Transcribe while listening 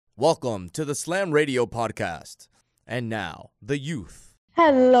Welcome to the Slam Radio Podcast. And now, the youth.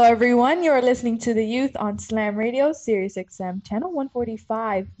 Hello, everyone. You are listening to The Youth on Slam Radio, Sirius XM, channel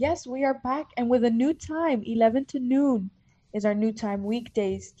 145. Yes, we are back and with a new time, 11 to noon is our new time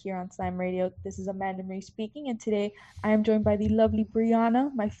weekdays here on Slam Radio. This is Amanda Marie speaking, and today I am joined by the lovely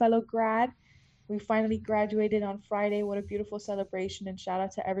Brianna, my fellow grad. We finally graduated on Friday. What a beautiful celebration, and shout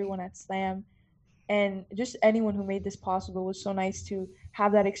out to everyone at Slam and just anyone who made this possible. It was so nice to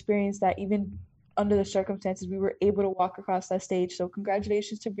have that experience that even under the circumstances, we were able to walk across that stage. So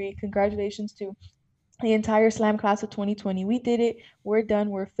congratulations to Bree. Congratulations to the entire Slam class of 2020. We did it. We're done.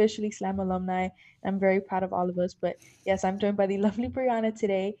 We're officially Slam alumni. I'm very proud of all of us. But yes, I'm joined by the lovely Brianna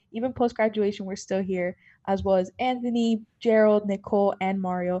today. Even post-graduation, we're still here, as well as Anthony, Gerald, Nicole, and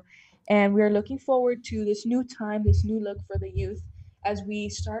Mario. And we are looking forward to this new time, this new look for the youth as we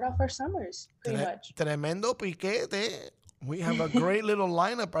start off our summers, pretty much. Tremendo piquete. We have a great little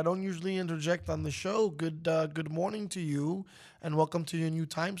lineup. I don't usually interject on the show. Good morning to you, and welcome to your new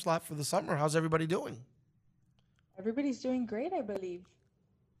time slot for the summer. How's everybody doing? Everybody's doing great, I believe.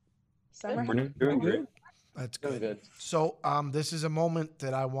 Summer doing good. That's good. So, this is a moment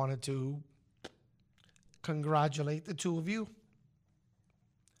that I wanted to congratulate the two of you.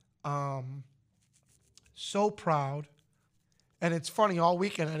 So proud. And it's funny, all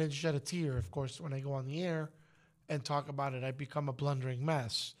weekend I didn't shed a tear. Of course, when I go on the air and talk about it, I become a blundering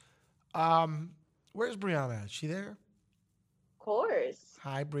mess. Where's Brianna? Is she there? Of course.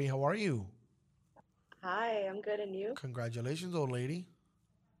 Hi, Bri. How are you? Hi, I'm good, and you? Congratulations, old lady.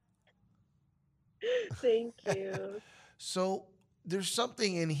 Thank you. So there's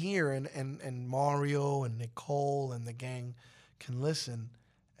something in here, and Mario and Nicole and the gang can listen.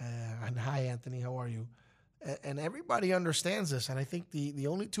 And hi, Anthony. How are you? And everybody understands this. And I think the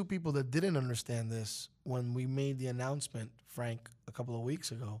only two people that didn't understand this when we made the announcement, Frank, a couple of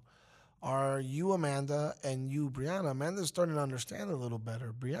weeks ago, are you, Amanda, and you, Brianna. Amanda's starting to understand a little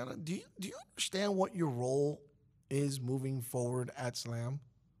better. Brianna, do you understand what your role is moving forward at Slam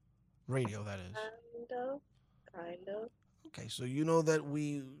Radio, that is? Kind of. Okay, so you know that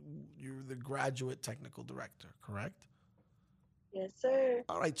you're the graduate technical director, correct? Yes, sir.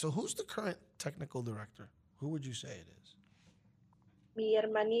 All right, so who's the current technical director? Who would you say it is? Mi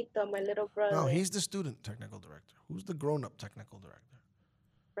hermanito, my little brother. No, he's the student technical director. Who's the grown-up technical director?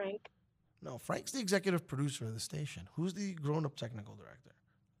 Frank. No, Frank's the executive producer of the station. Who's the grown-up technical director?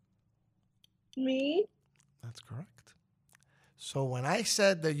 Me. That's correct. So when I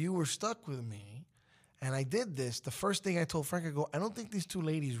said that you were stuck with me and I did this, the first thing I told Frank, I go, I don't think these two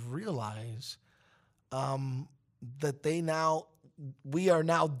ladies realize that we are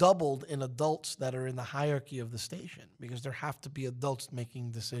now doubled in adults that are in the hierarchy of the station, because there have to be adults making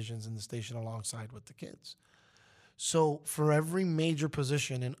decisions in the station alongside with the kids. So for every major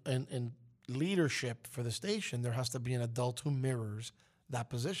position in leadership for the station, there has to be an adult who mirrors that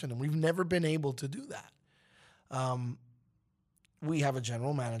position. And we've never been able to do that. We have a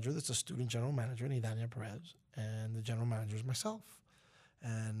general manager that's a student general manager, Nidania Perez, and the general manager is myself.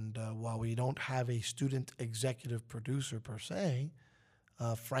 And while we don't have a student executive producer per se,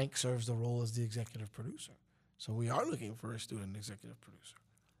 Frank serves the role as the executive producer. So we are looking for a student executive producer.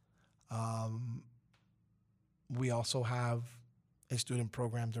 We also have a student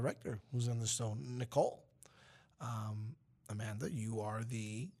program director who's on the show, Nicole. Amanda, you are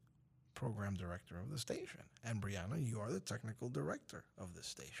the program director of the station. And Brianna, you are the technical director of the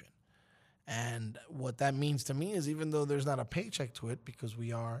station. And what that means to me is, even though there's not a paycheck to it, because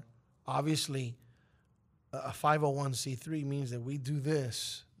we are obviously a 501c3, means that we do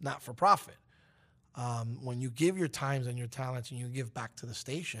this not for profit. When you give your times and your talents and you give back to the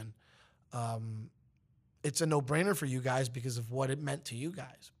station, it's a no-brainer for you guys because of what it meant to you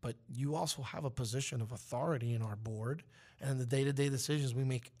guys. But you also have a position of authority in our board and in the day-to-day decisions we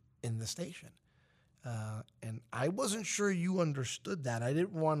make in the station. And I wasn't sure you understood that. I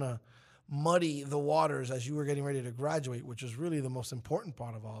didn't want to muddy the waters as you were getting ready to graduate, which is really the most important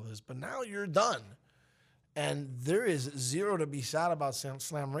part of all this. But now you're done. And there is zero to be sad about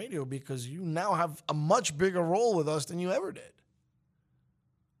Slam Radio, because you now have a much bigger role with us than you ever did.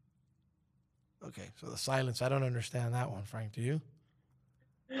 Okay, so the silence, I don't understand that one, Frank. Do you?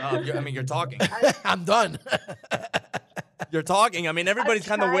 You're talking. I'm done. You're talking. I mean, everybody's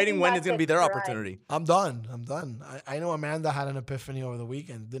kind of waiting when it's going to be their Right. opportunity. I'm done. I know Amanda had an epiphany over the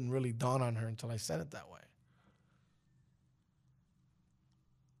weekend. It didn't really dawn on her until I said it that way.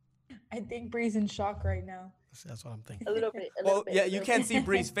 I think Bree's in shock right now. That's what I'm thinking. A little bit. Well, yeah, you can't see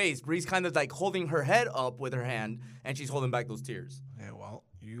Bree's face. Bree's kind of like holding her head up with her hand, and she's holding back those tears. Yeah, well,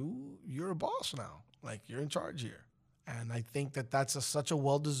 you're a boss now. Like, you're in charge here. And I think that that's such a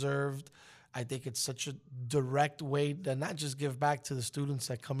well deserved. I think it's such a direct way to not just give back to the students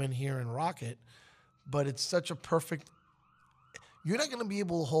that come in here and rock it, but it's such a perfect. You're not going to be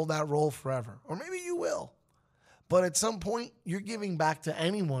able to hold that role forever, or maybe you will. But at some point, you're giving back to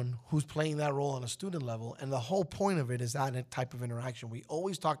anyone who's playing that role on a student level. And the whole point of it is that type of interaction. We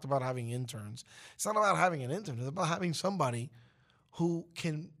always talked about having interns. It's not about having an intern, it's about having somebody who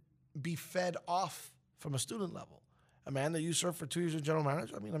can be fed off from a student level. Amanda, you served for 2 years as general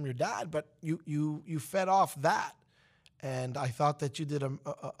manager. I mean, I'm your dad, but you fed off that. And I thought that you did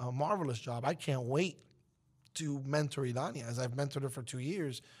a marvelous job. I can't wait to mentor Idania, as I've mentored her for 2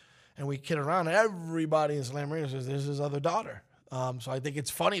 years. And we kid around. Everybody in Slam Radio says there's his other daughter. So I think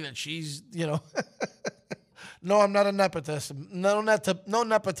it's funny that she's, no, I'm not a nepotism. No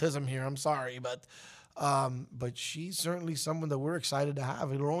nepotism here. I'm sorry, but she's certainly someone that we're excited to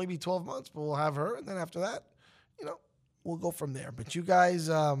have. It'll only be 12 months, but we'll have her, and then after that, we'll go from there. But you guys,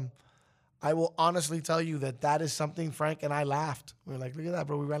 I will honestly tell you that is something Frank and I laughed. We were like, look at that,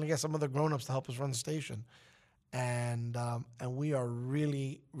 bro. We ran to get some other grown-ups to help us run the station. And we are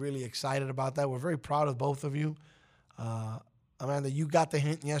really, really excited about that. We're very proud of both of you. Amanda, you got the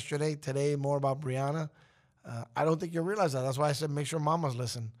hint yesterday. Today, more about Brianna. I don't think you realize that. That's why I said make sure mamas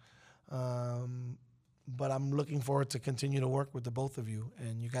listen. But I'm looking forward to continue to work with the both of you.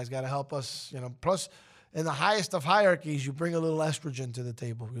 And you guys got to help us. Plus, in the highest of hierarchies, you bring a little estrogen to the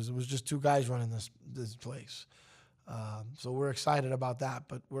table because it was just two guys running this place. So we're excited about that,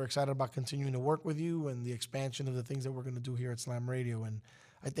 but we're excited about continuing to work with you and the expansion of the things that we're going to do here at Slam Radio. And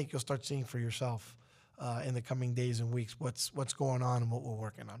I think you'll start seeing for yourself in the coming days and weeks what's going on and what we're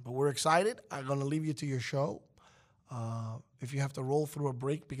working on. But we're excited. I'm going to leave you to your show. If you have to roll through a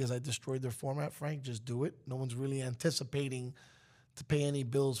break because I destroyed their format, Frank, just do it. No one's really anticipating to pay any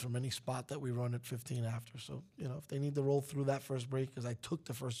bills from any spot that we run at 15 after. So, if they need to roll through that first break because I took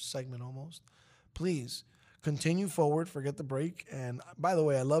the first segment almost, please continue forward, forget the break. And by the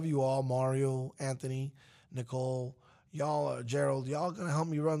way, I love you all, Mario, Anthony, Nicole, y'all, Gerald, y'all going to help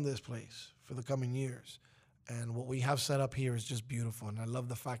me run this place for the coming years. And what we have set up here is just beautiful. And I love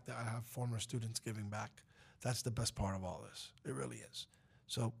the fact that I have former students giving back. That's the best part of all this. It really is.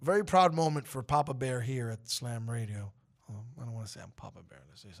 So very proud moment for Papa Bear here at Slam Radio. I don't want to say I'm Papa Bear.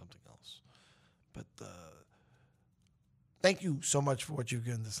 Let's say something else. But thank you so much for what you've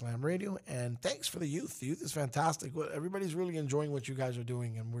given to Slam Radio, and thanks for the youth. The youth is fantastic. Everybody's really enjoying what you guys are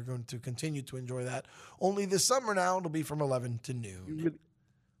doing, and we're going to continue to enjoy that. Only this summer now, it'll be from 11 to noon.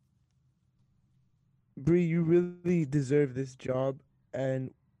 Bree, you really deserve this job,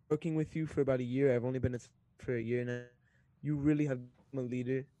 and working with you for about a year, I've only been at for a year now, you really have been a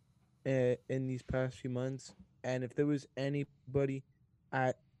leader in these past few months, and if there was anybody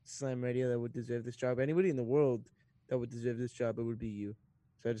at Slam Radio that would deserve this job, anybody in the world that would deserve this job, it would be you.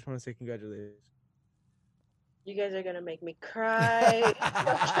 So I just want to say congratulations. You guys are gonna make me cry. I'm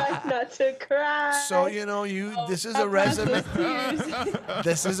trying not to cry. So this is a resume.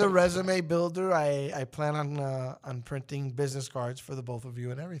 This is a resume builder. I plan on printing business cards for the both of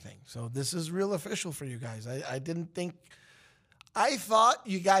you and everything. So this is real official for you guys. I thought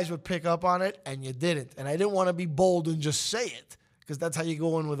you guys would pick up on it, and you didn't. And I didn't want to be bold and just say it because that's how you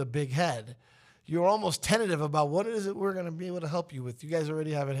go in with a big head. You're almost tentative about what is it we're going to be able to help you with. You guys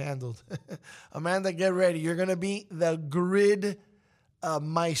already have it handled. Amanda, get ready. You're going to be the grid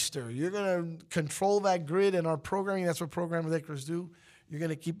meister. You're going to control that grid in our programming. That's what program lickers do. You're going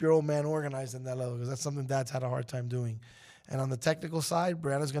to keep your old man organized in that level because that's something Dad's had a hard time doing. And on the technical side,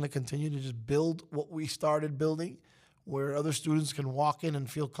 Brianna's going to continue to just build what we started building, where other students can walk in and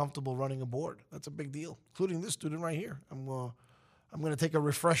feel comfortable running a board. That's a big deal, including this student right here. I'm going to take a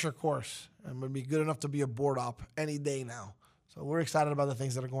refresher course. I'm going to be good enough to be a board op any day now. So we're excited about the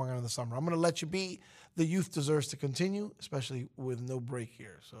things that are going on in the summer. I'm going to let you be. The youth deserves to continue, especially with no break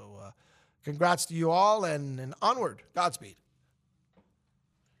here. So congrats to you all, and onward. Godspeed.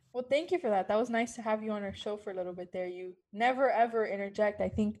 Well, thank you for that. That was nice to have you on our show for a little bit there. You never, ever interject. I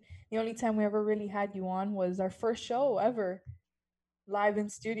think the only time we ever really had you on was our first show ever live in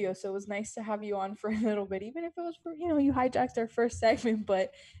studio. So it was nice to have you on for a little bit, even if it was for, you hijacked our first segment,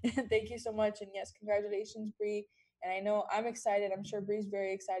 but thank you so much. And yes, congratulations, Bree. And I know I'm excited. I'm sure Bree's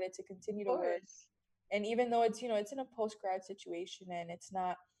very excited to continue to work. And even though it's, it's in a post-grad situation and it's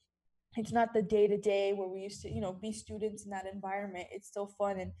not the day-to-day where we used to, be students in that environment, it's still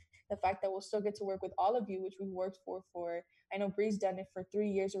fun. And the fact that we'll still get to work with all of you, which we've worked for, I know Bree's done it for 3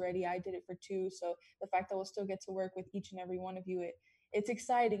 years already. I did it for 2. So the fact that we'll still get to work with each and every one of you, it's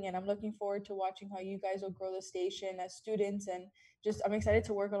exciting. And I'm looking forward to watching how you guys will grow the station as students. And just, I'm excited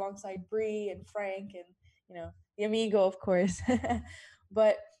to work alongside Bree and Frank and, the amigo, of course.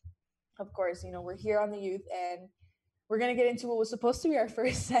 But of course, we're here on the youth, and we're gonna get into what was supposed to be our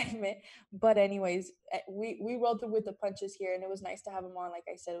first segment. But anyways, we rolled through with the punches here, and it was nice to have him on. Like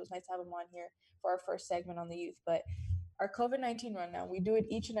I said, it was nice to have him on here for our first segment on the youth. But our COVID-19 rundown, we do it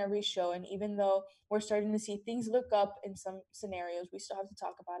each and every show, and even though we're starting to see things look up in some scenarios, we still have to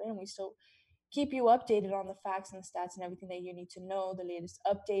talk about it, and we still keep you updated on the facts and the stats and everything that you need to know, the latest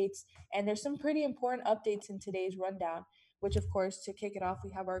updates. And there's some pretty important updates in today's rundown, which, of course, to kick it off,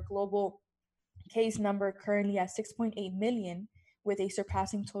 we have our global case number currently at 6.8 million, with a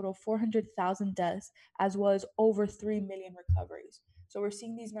surpassing total of 400,000 deaths, as well as over 3 million recoveries. So we're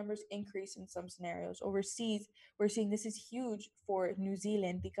seeing these numbers increase in some scenarios. Overseas, we're seeing this is huge for New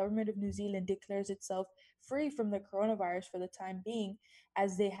Zealand. The government of New Zealand declares itself free from the coronavirus for the time being,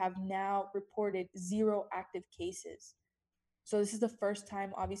 as they have now reported zero active cases. So this is the first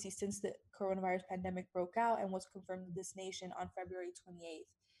time, obviously, since the coronavirus pandemic broke out and was confirmed in this nation on February 28th.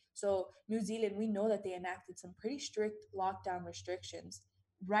 So New Zealand, we know that they enacted some pretty strict lockdown restrictions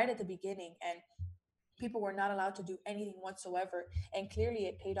right at the beginning, and people were not allowed to do anything whatsoever. And clearly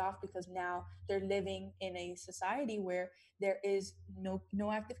it paid off, because now they're living in a society where there is no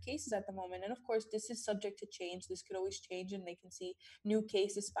active cases at the moment. And of course, this is subject to change. This could always change, and they can see new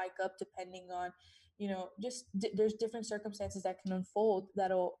cases spike up depending on, there's different circumstances that can unfold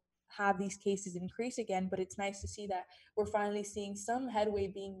that'll have these cases increase again. But it's nice to see that we're finally seeing some headway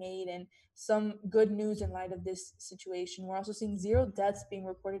being made and some good news in light of this situation. We're also seeing zero deaths being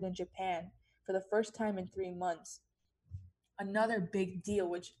reported in Japan for the first time in 3 months. Another big deal,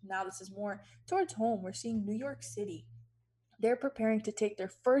 which now this is more towards home, we're seeing New York City. They're preparing to take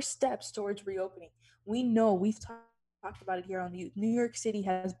their first steps towards reopening. We know, we've talked about it here on the youth. New York City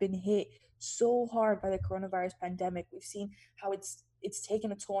has been hit so hard by the coronavirus pandemic. We've seen how it's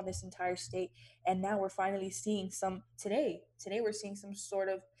taken a toll on this entire state, and now we're finally seeing some today we're seeing some sort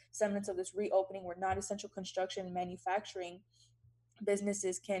of semblance of this reopening, where non-essential construction and manufacturing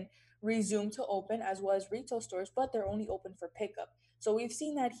businesses can resume to open, as well as retail stores, but they're only open for pickup. So we've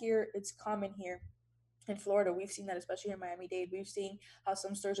seen that here. It's common here in Florida. We've seen that, especially here in Miami-Dade. We've seen how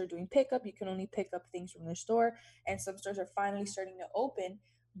some stores are doing pickup. You can only pick up things from their store, and some stores are finally starting to open.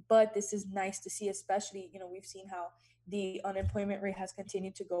 But this is nice to see, especially, we've seen how the unemployment rate has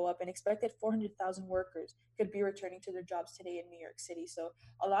continued to go up, and expected 400,000 workers could be returning to their jobs today in New York City. So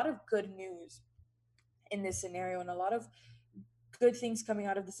a lot of good news in this scenario, and a lot of good things coming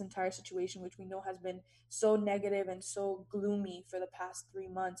out of this entire situation, which we know has been so negative and so gloomy for the past 3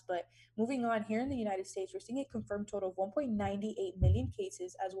 months. But moving on, here in the United States, we're seeing a confirmed total of 1.98 million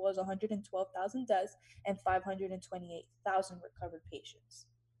cases, as well as 112,000 deaths and 528,000 recovered patients.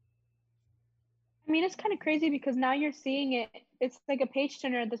 I mean, it's kind of crazy because now you're seeing it. It's like a page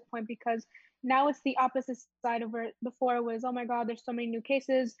turner at this point, because now it's the opposite side of where before it was, oh my God, there's so many new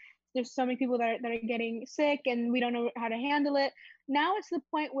cases. There's so many people that are getting sick and we don't know how to handle it. Now it's the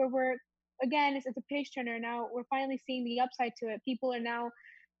point where again, it's a page turner. Now we're finally seeing the upside to it. People are now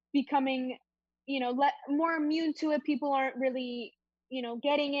becoming, more immune to it. People aren't really,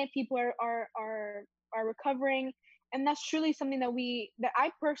 getting it. People are recovering. And that's truly something that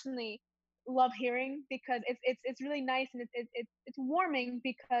I personally love hearing, because it's really nice, and it's warming,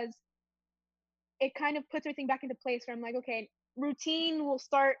 because it kind of puts everything back into place, where I'm like, okay, routine will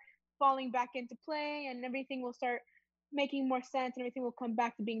start falling back into play, and everything will start making more sense, and everything will come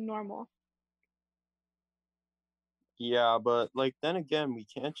back to being normal. Yeah, but like then again, we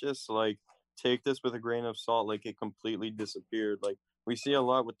can't just like take this with a grain of salt, like it completely disappeared. Like we see a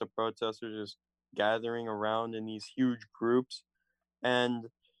lot with the protesters just gathering around in these huge groups, and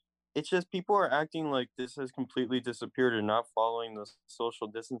it's just people are acting like this has completely disappeared and not following the social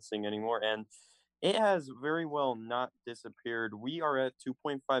distancing anymore. And it has very well not disappeared. We are at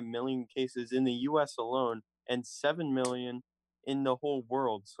 2.5 million cases in the US alone and 7 million in the whole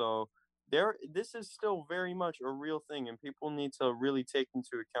world. So this is still very much a real thing, and people need to really take into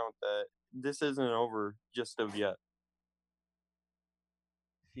account that this isn't over just of yet.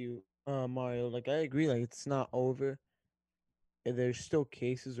 With you, Mario, like I agree, like it's not over. There's still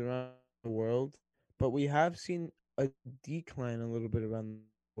cases around the world, but we have seen a decline a little bit around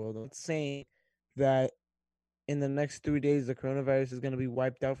the world. I'm not saying that in the next 3 days the coronavirus is going to be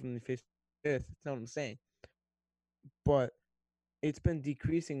wiped out from the face of the earth. That's not what I'm saying. But it's been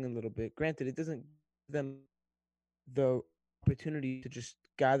decreasing a little bit. Granted, it doesn't give them the opportunity to just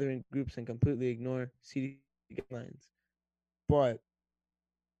gather in groups and completely ignore CDC guidelines. But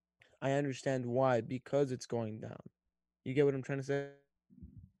I understand why, because it's going down. You get what I'm trying to say?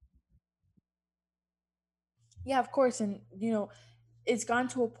 Yeah, of course. And it's gone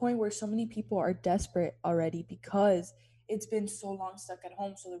to a point where so many people are desperate already because it's been so long stuck at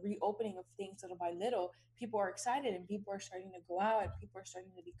home. So the reopening of things little by little, people are excited and people are starting to go out and people are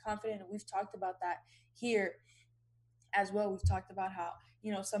starting to be confident. And we've talked about that here as well. We've talked about how,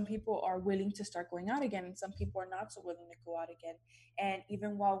 some people are willing to start going out again and some people are not so willing to go out again. And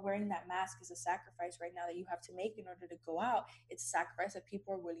even while wearing that mask is a sacrifice right now that you have to make in order to go out, it's a sacrifice that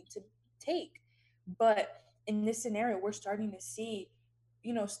people are willing to take. But in this scenario, we're starting to see,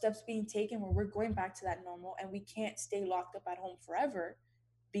 steps being taken where we're going back to that normal and we can't stay locked up at home forever,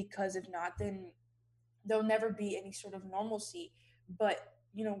 because if not, then there'll never be any sort of normalcy. But,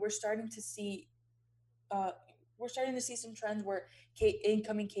 we're starting to see uh, we're starting to see some trends where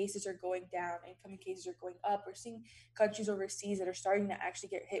incoming cases are going down, incoming cases are going up. We're seeing countries overseas that are starting to actually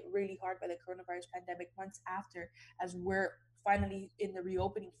get hit really hard by the coronavirus pandemic months after, as we're finally in the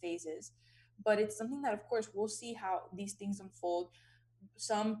reopening phases. But it's something that, of course, we'll see how these things unfold.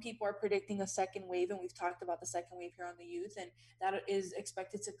 Some people are predicting a second wave, and we've talked about the second wave here on the youth, and that is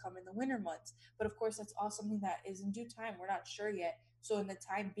expected to come in the winter months. But of course, that's all something that is in due time. We're not sure yet. So, in the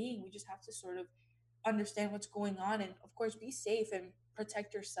time being, we just have to sort of understand what's going on and of course be safe and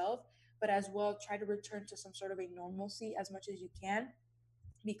protect yourself, but as well try to return to some sort of a normalcy as much as you can,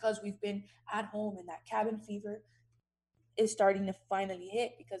 because we've been at home and that cabin fever is starting to finally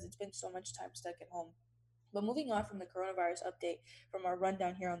hit because it's been so much time stuck at home. But moving on from the coronavirus update from our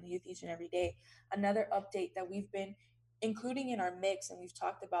rundown here on the Youth Each and Every Day, another update that we've been including in our mix and we've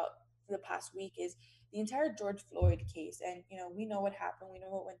talked about for the past week is the entire George Floyd case. And, we know what happened, we know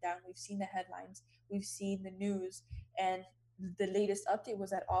what went down, we've seen the headlines, we've seen the news, and the latest update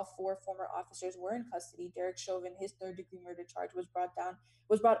was that all four former officers were in custody. Derek Chauvin, his third-degree murder charge was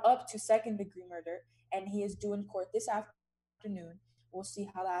brought up to second-degree murder, and he is due in court this afternoon. We'll see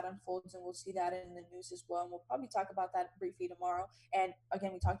how that unfolds, and we'll see that in the news as well. And we'll probably talk about that briefly tomorrow. And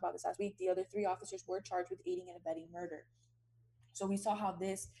again, we talked about this last week. The other three officers were charged with aiding and abetting murder. So we saw how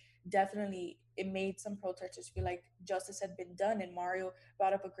this definitely it made some protesters feel like justice had been done. And Mario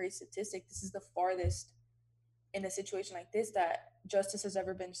brought up a great statistic. This is the farthest in a situation like this that justice has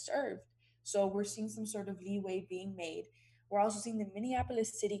ever been served. So we're seeing some sort of leeway being made. We're also seeing the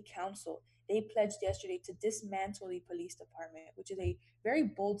Minneapolis City Council. They pledged yesterday to dismantle the police department, which is a very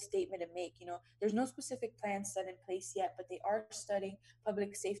bold statement to make. There's no specific plan set in place yet, but they are studying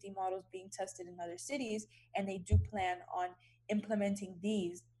public safety models being tested in other cities, and they do plan on implementing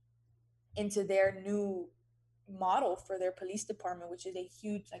these into their new model for their police department, which is a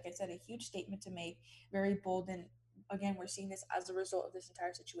huge, like I said, a huge statement to make, very bold. And again, we're seeing this as a result of this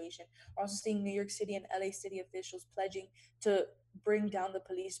entire situation. We're also seeing New York City and LA City officials pledging to bring down the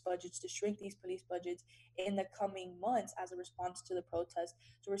police budgets, to shrink these police budgets in the coming months as a response to the protest.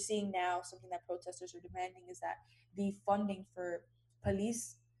 So we're seeing now something that protesters are demanding is that the funding for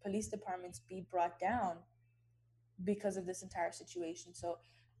police departments be brought down because of this entire situation. So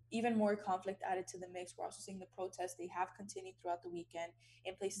even more conflict added to the mix. We're also seeing the protests. They have continued throughout the weekend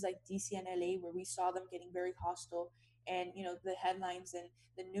in places like DC and LA, where we saw them getting very hostile. And, the headlines and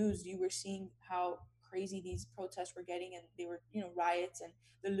the news, you were seeing how crazy these protests were getting, and they were, riots and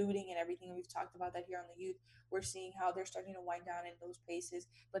the looting and everything. And we've talked about that here on the youth. We're seeing how they're starting to wind down in those places.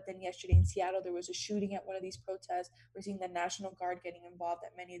 But then yesterday in Seattle, there was a shooting at one of these protests. We're seeing the National Guard getting involved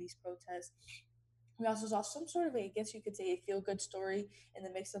at many of these protests. We also saw some sort of I guess you could say, a feel good story in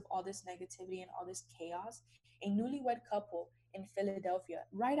the mix of all this negativity and all this chaos. A newlywed couple in Philadelphia,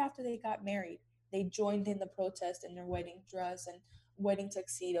 right after they got married, they joined in the protest in their wedding dress and wedding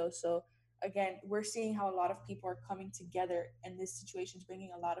tuxedo. So, again, we're seeing how a lot of people are coming together, and this situation is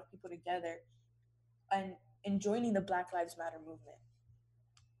bringing a lot of people together and joining the Black Lives Matter movement.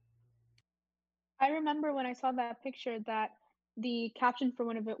 I remember when I saw that picture that the caption for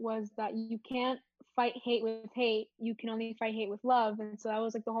one of it was that you can't fight hate with hate, you can only fight hate with love. And so that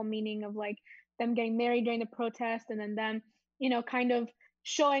was like the whole meaning of like them getting married during the protest, and then them, kind of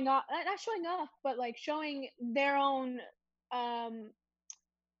showing off, not showing off, but like showing their own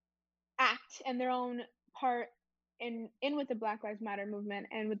act and their own part in with the Black Lives Matter movement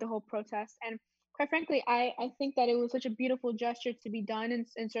and with the whole protest. And quite frankly, I think that it was such a beautiful gesture to be done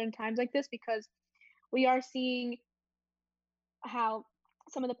in certain times like this, because we are seeing how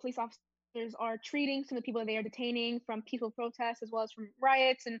some of the police officers are treating some of the people that they are detaining from peaceful protests as well as from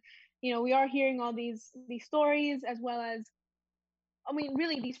riots. And we are hearing all these stories, as well as, I mean,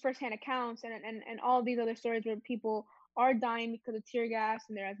 really these firsthand accounts and all these other stories where people are dying because of tear gas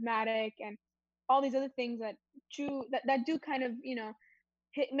and they're asthmatic and all these other things that do kind of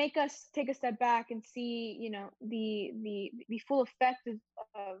make us take a step back and see the full effect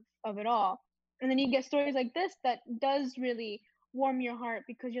of it all. And then you get stories like this that does really warm your heart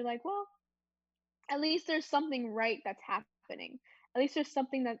because you're like, well, at least there's something right that's happening. At least there's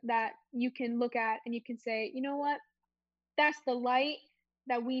something that you can look at and you can say, you know what? That's the light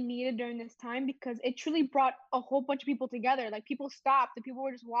that we needed during this time because it truly brought a whole bunch of people together. Like people stopped and people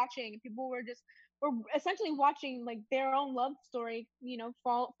were just watching and people were essentially watching like their own love story,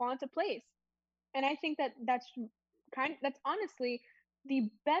 fall into place. And I think that's honestly the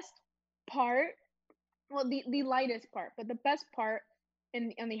best part, well, the lightest part, but the best part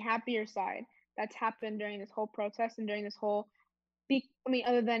on the happier side that's happened during this whole protest and during this whole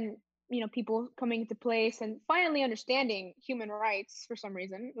other than people coming into place and finally understanding human rights for some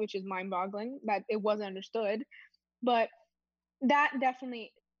reason, which is mind-boggling that it wasn't understood. But that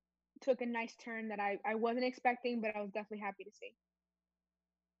definitely took a nice turn that I wasn't expecting, but I was definitely happy to see.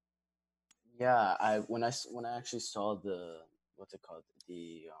 Yeah, when I actually saw the what's it called,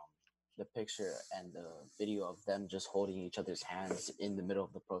 the picture and the video of them just holding each other's hands in the middle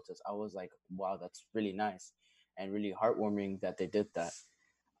of the protest, I was like, wow, that's really nice and really heartwarming that they did that.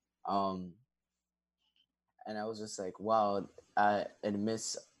 And I was just like, wow, in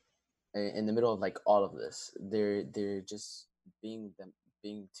the middle of like all of this, they're just being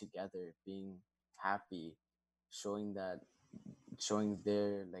together, being happy, showing their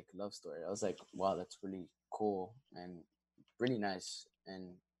like love story. I was like, wow, that's really cool and really nice,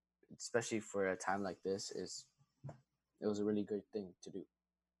 and especially for a time like this, it was a really good thing to do.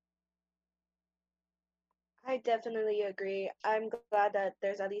 I definitely agree. I'm glad that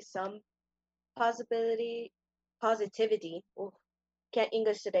there's at least some positivity. Ooh, can't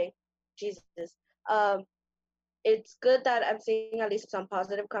English today. Jesus. It's good that I'm seeing at least some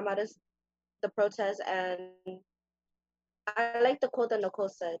positive come out of the protest, and I like the quote that Nicole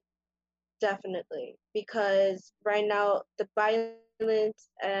said, definitely, because right now the violence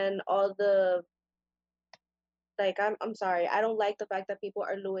and all the I'm sorry, I don't like the fact that people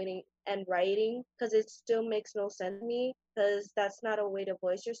are looting and rioting because it still makes no sense to me because that's not a way to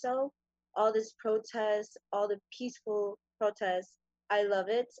voice yourself. All this protest, all the peaceful protests, I love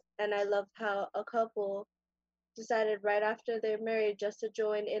it, and I love how a couple decided right after they're married just to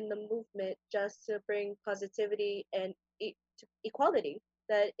join in the movement, just to bring positivity and equality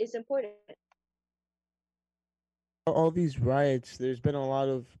that is important. All these riots, there's been a lot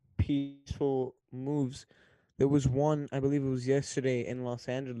of peaceful moves. There was one, I believe it was yesterday in Los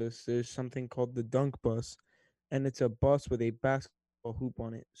Angeles. There's something called the Dunk Bus, and it's a bus with a basketball hoop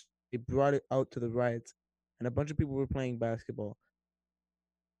on it. So they brought it out to the riots, and a bunch of people were playing basketball.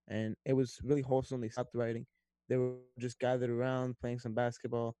 And it was really wholesome. They stopped rioting. They were just gathered around playing some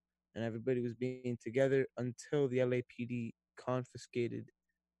basketball, and everybody was being together until the LAPD confiscated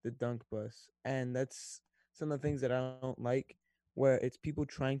the Dunk Bus. And that's some of the things that I don't like, where it's people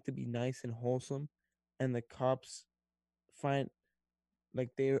trying to be nice and wholesome, and the cops find like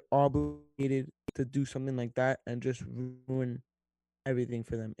they're obligated to do something like that and just ruin everything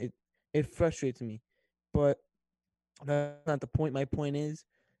for them. It frustrates me, but that's not the point. My point is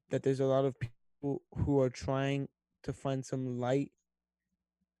that there's a lot of people who are trying to find some light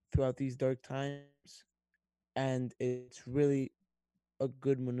throughout these dark times, and it's really a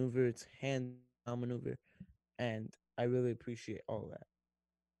good maneuver. It's hand maneuver, and I really appreciate all that.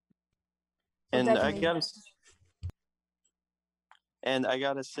 So And definitely. I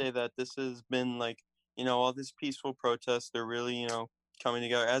gotta say that this has been like, all this peaceful protests, they're really, coming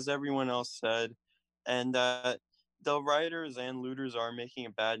together, as everyone else said. And the rioters and looters are making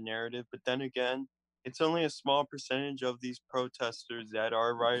a bad narrative, but then again, it's only a small percentage of these protesters that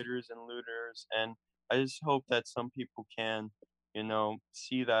are rioters and looters. And I just hope that some people can,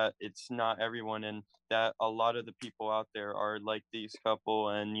 see that it's not everyone, and that a lot of the people out there are like these couple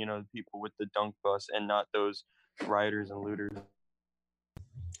and, the people with the Dunk Bus, and not those rioters and looters.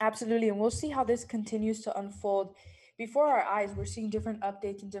 Absolutely. And we'll see how this continues to unfold. Before our eyes, we're seeing different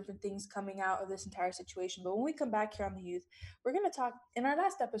updates and different things coming out of this entire situation. But when we come back here on the youth, we're going to talk in our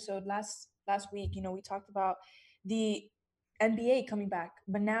last episode last week, we talked about the NBA coming back,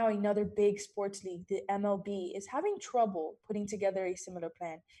 but now another big sports league, the MLB, is having trouble putting together a similar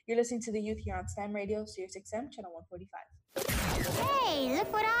plan. You're listening to the youth here on Slam Radio, Sirius XM, channel 145. Hey,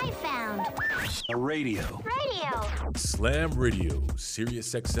 look what I found. A radio. Radio. Slam Radio,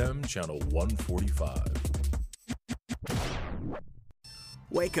 Sirius XM, channel 145.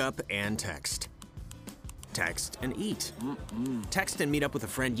 Wake up and text. Text and eat. Text and meet up with a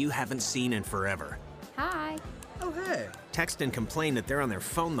friend you haven't seen in forever. Hi. Oh, hey. Text and complain that they're on their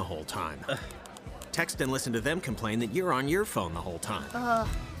phone the whole time. Text and listen to them complain that you're on your phone the whole time.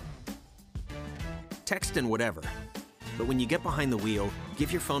 Text and whatever. But when you get behind the wheel,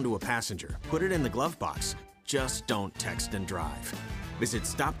 give your phone to a passenger, put it in the glove box, just don't text and drive. Visit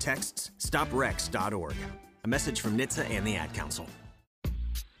StopTextsStopWrecks.org. A message from NHTSA and the Ad Council.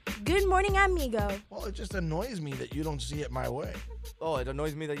 Good morning, amigo. Well, it just annoys me that you don't see it my way. Oh, it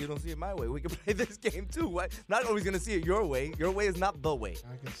annoys me that you don't see it my way. We can play this game too. Why? Not always gonna see it your way. Your way is not the way.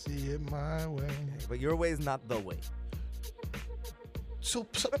 I can see it my way. But your way is not the way. So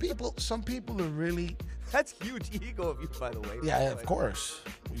some people are really... That's huge ego of you, by the way. Yeah, of course.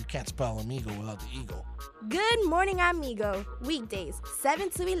 You can't spell amigo without the ego. Good morning, amigo. Weekdays, 7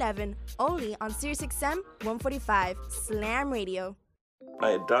 to 11, only on SiriusXM 145 Slam Radio. I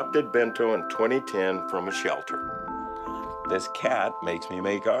adopted Bento in 2010 from a shelter. This cat makes me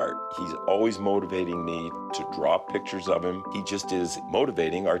make art. He's always motivating me to draw pictures of him. He just is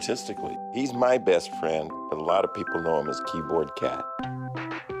motivating artistically. He's my best friend, but a lot of people know him as Keyboard Cat.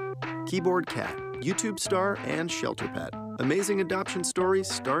 Keyboard Cat, YouTube star and shelter pet. Amazing adoption stories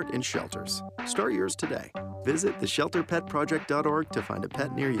start in shelters. Start yours today. Visit theshelterpetproject.org to find a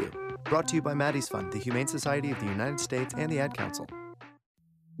pet near you. Brought to you by Maddie's Fund, the Humane Society of the United States, and the Ad Council.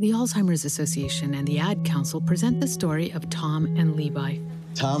 The Alzheimer's Association and the Ad Council present the story of Tom and Levi.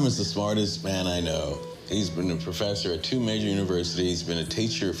 Tom is the smartest man I know. He's been a professor at 2 major universities, been a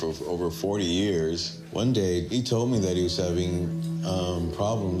teacher for over 40 years. One day, he told me that he was having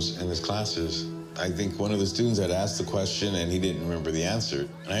problems in his classes. I think one of the students had asked the question and he didn't remember the answer.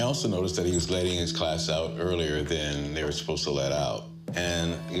 And I also noticed that he was letting his class out earlier than they were supposed to let out.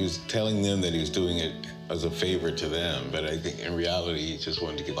 And he was telling them that he was doing it as a favor to them, but I think in reality, he just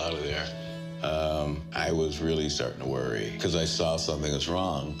wanted to get out of there. I was really starting to worry because I saw something was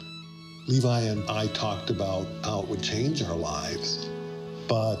wrong. Levi and I talked about how it would change our lives,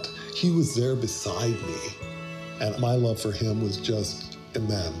 but he was there beside me, and my love for him was just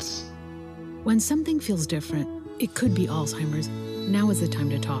immense. When something feels different, it could be Alzheimer's. Now is the time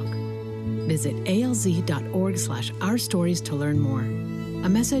to talk. Visit alz.org/ourstories to learn more. A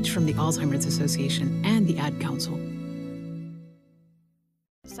message from the Alzheimer's Association and the Ad Council.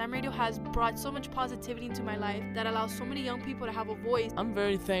 Slam Radio has brought so much positivity into my life that allows so many young people to have a voice. I'm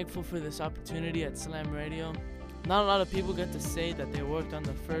very thankful for this opportunity at Slam Radio. Not a lot of people get to say that they worked on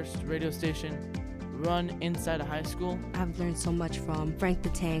the first radio station run inside a high school. I've learned so much from Frank the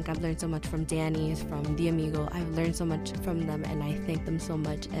Tank. I've learned so much from Danny, from The Amigo. I've learned so much from them, and I thank them so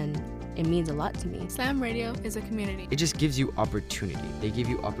much, and it means a lot to me. Slam Radio is a community. It just gives you opportunity. They give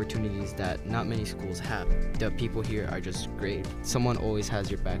you opportunities that not many schools have. The people here are just great. Someone always has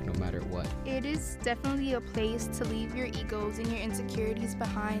your back no matter what. It is definitely a place to leave your egos and your insecurities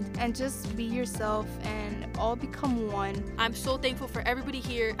behind and just be yourself and all become one. I'm so thankful for everybody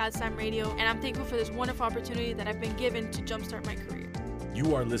here at Slam Radio, and I'm thankful for this wonderful opportunity that I've been given to jumpstart my career.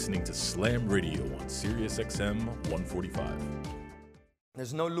 You are listening to Slam Radio on SiriusXM 145.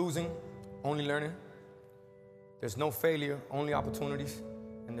 There's no losing, only learning. There's no failure, only opportunities.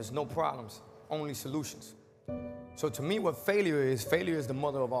 And there's no problems, only solutions. So to me, what failure is the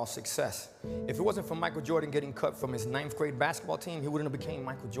mother of all success. If it wasn't for Michael Jordan getting cut from his 9th grade basketball team, he wouldn't have became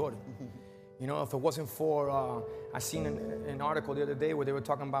Michael Jordan. You know, if it wasn't for, I seen an article the other day where they were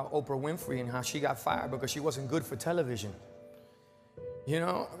talking about Oprah Winfrey and how she got fired because she wasn't good for television. You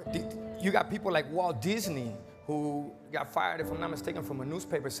know, you got people like Walt Disney who got fired, if I'm not mistaken, from a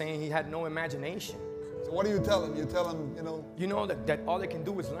newspaper saying he had no imagination. So what do you tell him? You tell him, You know that all they can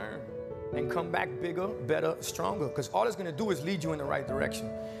do is learn and come back bigger, better, stronger, because all it's gonna do is lead you in the right direction.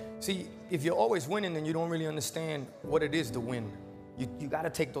 See, if you're always winning, then you don't really understand what it is to win. You gotta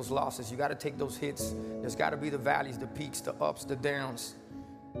take those losses, you gotta take those hits. There's gotta be the valleys, the peaks, the ups, the downs.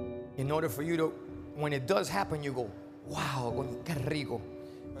 In order for you to, when it does happen, you go, wow, qué rico.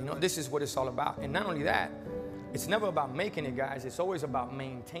 You know, this is what it's all about. And not only that, it's never about making it, guys. It's always about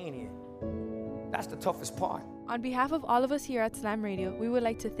maintaining it. That's the toughest part. On behalf of all of us here at Slam Radio, we would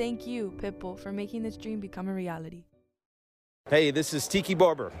like to thank you, Pitbull, for making this dream become a reality. Hey, this is Tiki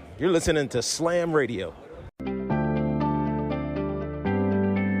Barber. You're listening to Slam Radio.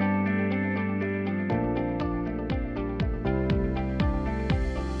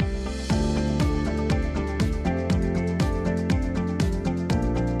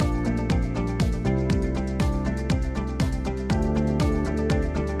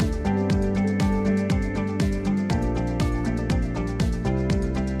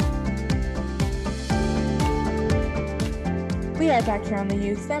 We are back here on the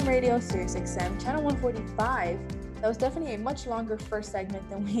Youth Slam Radio, SiriusXM, channel 145. That was definitely a much longer first segment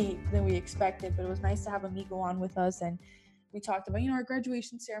than we expected, but it was nice to have Amigo on with us, and we talked about our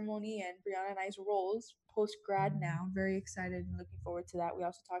graduation ceremony and Brianna and I's roles post grad now. Very excited and looking forward to that. We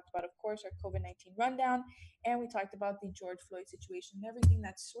also talked about, of course, our COVID-19 rundown, and we talked about the George Floyd situation and everything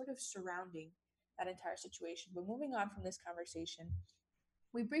that's sort of surrounding that entire situation. But moving on from this conversation,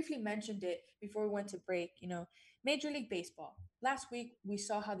 we briefly mentioned it before we went to break. Major League Baseball. Last week, we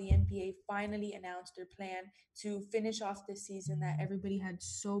saw how the NBA finally announced their plan to finish off this season that everybody had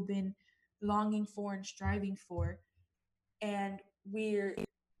so been longing for and striving for. And we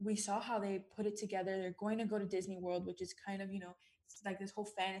saw how they put it together. They're going to go to Disney World, which is kind of, it's like this whole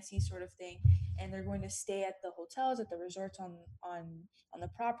fantasy sort of thing. And they're going to stay at the hotels, at the resorts on the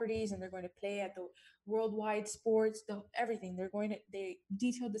properties, and they're going to play at the worldwide sports, the everything. They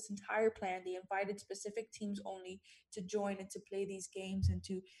detailed this entire plan. They invited specific teams only to join and to play these games, and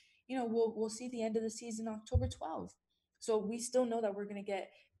to, we'll see the end of the season October 12th. So we still know that we're going to get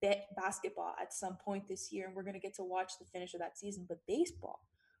basketball at some point this year, and we're going to get to watch the finish of that season. But baseball,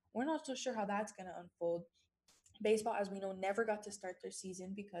 we're not so sure how that's going to unfold. Baseball, as we know, never got to start their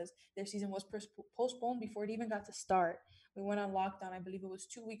season because their season was postponed before it even got to start. We went on lockdown, I believe it was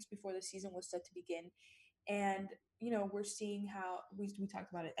 2 weeks before the season was set to begin. And, we're seeing how we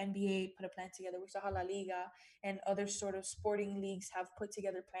talked about it. NBA put a plan together. We saw how La Liga and other sort of sporting leagues have put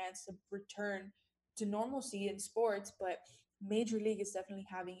together plans to return to normalcy in sports, but Major League is definitely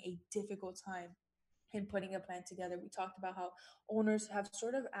having a difficult time in putting a plan together. We talked about how owners have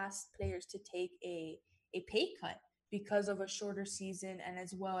sort of asked players to take a pay cut because of a shorter season, and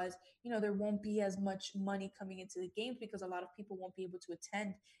as well as, there won't be as much money coming into the games because a lot of people won't be able to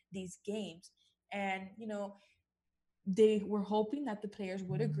attend these games. And, they were hoping that the players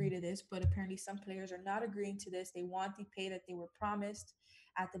would agree to this, but apparently some players are not agreeing to this. They want the pay that they were promised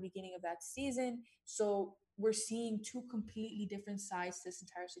at the beginning of that season. So we're seeing two completely different sides to this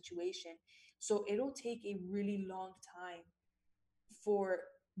entire situation. So it'll take a really long time for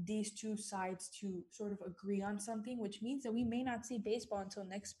these two sides to sort of agree on something, which means that we may not see baseball until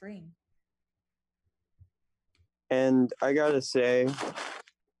next spring. And I gotta say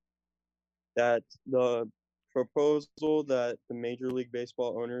that the proposal that the Major League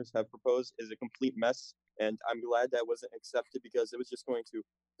Baseball owners have proposed is a complete mess. And I'm glad that wasn't accepted because it was just going to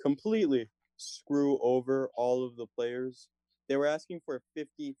completely screw over all of the players. They were asking for a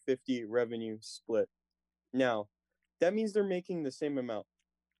 50-50 revenue split. Now, that means they're making the same amount.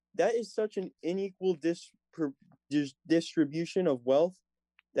 That is such an unequal distribution of wealth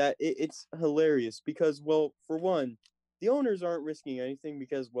that it's hilarious because, well, for one, the owners aren't risking anything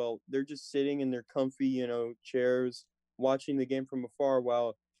because, well, they're just sitting in their comfy, chairs watching the game from afar,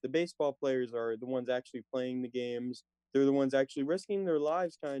 while the baseball players are the ones actually playing the games. They're the ones actually risking their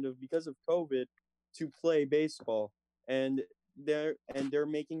lives kind of because of COVID to play baseball. And they're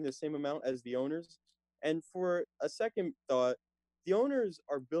making the same amount as the owners. And for a second thought, the owners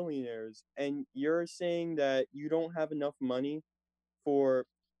are billionaires, and you're saying that you don't have enough money to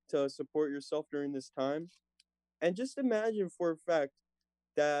support yourself during this time. And just imagine for a fact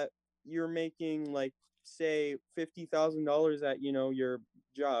that you're making, like, say $50,000 at your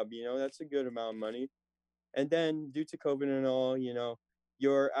job. That's a good amount of money. And then due to COVID and all,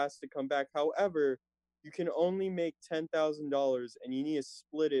 you're asked to come back. However, you can only make $10,000, and you need to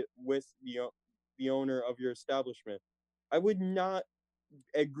split it with the owner of your establishment. I would not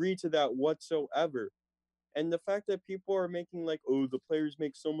agree to that whatsoever. And the fact that people are making like, oh, the players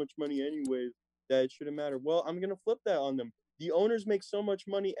make so much money anyways, that it shouldn't matter. Well, I'm going to flip that on them. The owners make so much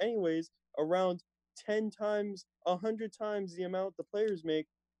money anyways, around 10 times, 100 times the amount the players make,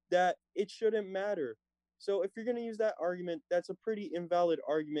 that it shouldn't matter. So if you're going to use that argument, that's a pretty invalid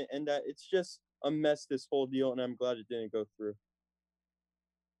argument, and that it's just a mess, this whole deal, and I'm glad it didn't go through.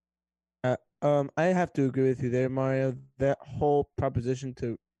 I have to agree with you there, Mario. That whole proposition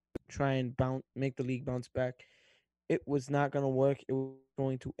to try and make the league bounce back, it was not going to work. It was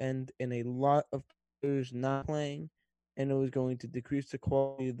going to end in a lot of players not playing, and it was going to decrease the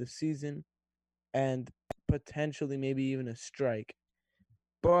quality of the season, and potentially maybe even a strike.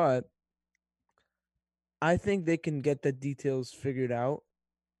 But I think they can get the details figured out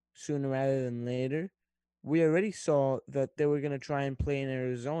sooner rather than later. We already saw that they were going to try and play in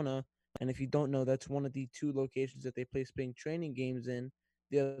Arizona. And if you don't know, that's one of the two locations that they play spring training games in,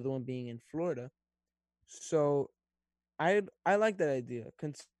 the other one being in Florida. So I like that idea,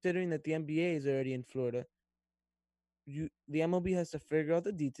 considering that the NBA is already in Florida. The MLB has to figure out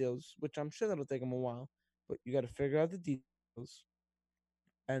the details, which I'm sure that'll take them a while, but you got to figure out the details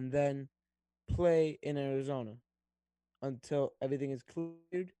and then play in Arizona until everything is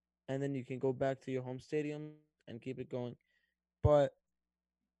cleared, and then you can go back to your home stadium and keep it going. But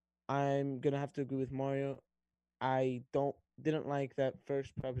I'm gonna have to agree with Mario. I didn't like that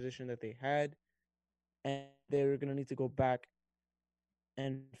first proposition that they had, and they're gonna need to go back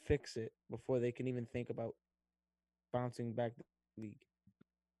and fix it before they can even think about bouncing back the league.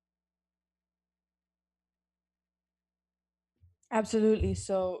 Absolutely.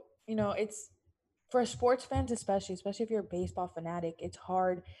 So, it's for sports fans, especially if you're a baseball fanatic, it's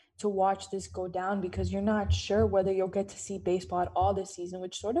hard to watch this go down because you're not sure whether you'll get to see baseball at all this season,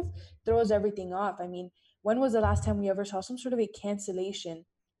 which sort of throws everything off. I mean, when was the last time we ever saw some sort of a cancellation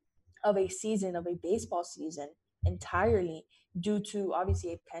of a season, of a baseball season entirely due to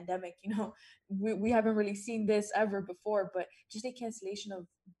obviously a pandemic? We haven't really seen this ever before, but just a cancellation of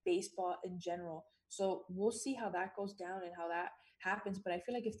baseball in general. So we'll see how that goes down and how that happens. But I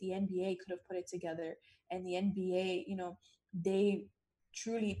feel like if the NBA could have put it together, and the NBA, they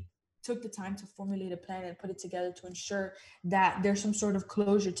truly took the time to formulate a plan and put it together to ensure that there's some sort of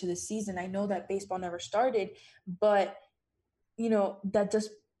closure to the season. I know that baseball never started, but that just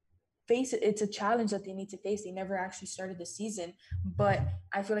face it, it's a challenge that they need to face. They never actually started the season, but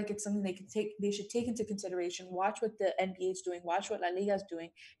I feel like it's something they should take into consideration. Watch what the NBA is doing, watch what La Liga is doing,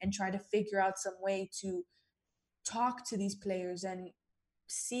 and try to figure out some way to talk to these players and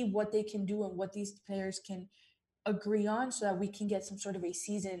see what they can do and what these players can agree on so that we can get some sort of a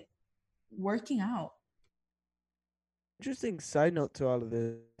season working out. Interesting side note to all of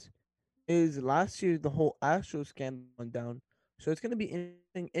this is last year the whole Astro scandal went down. So it's going to be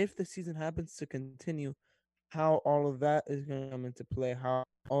interesting if the season happens to continue, how all of that is going to come into play, how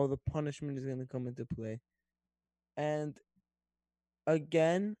all the punishment is going to come into play. And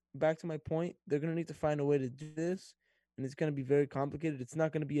again, back to my point, they're going to need to find a way to do this, and it's going to be very complicated. It's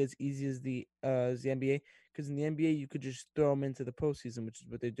not going to be as easy as the NBA, because in the NBA you could just throw them into the postseason, which is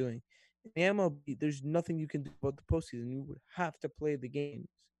what they're doing. In the MLB, there's nothing you can do about the postseason. You would have to play the games.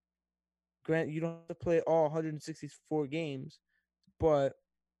 Grant, you don't have to play all 164 games, but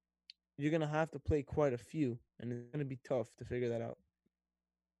you're gonna have to play quite a few, and it's gonna be tough to figure that out.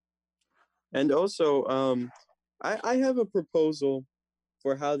 And also, I have a proposal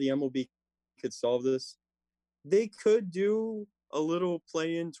for how the MLB could solve this. They could do a little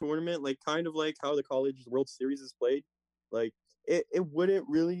play-in tournament, like kind of like how the College World Series is played. Like it wouldn't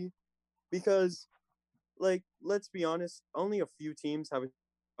really, because like let's be honest, only a few teams have a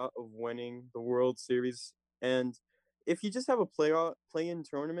shot of winning the World Series, and if you just have a play-in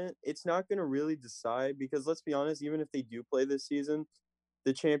tournament, it's not going to really decide, because let's be honest, even if they do play this season,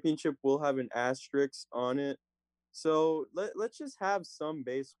 the championship will have an asterisk on it. So let's just have some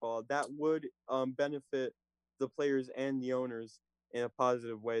baseball that would benefit the players and the owners in a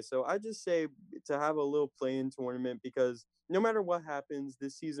positive way. So I just say to have a little play-in tournament, because no matter what happens,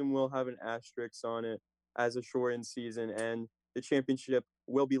 this season will have an asterisk on it as a shortened season, and the championship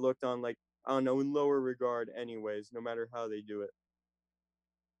will be looked on like, I don't know, in lower regard anyways, no matter how they do it.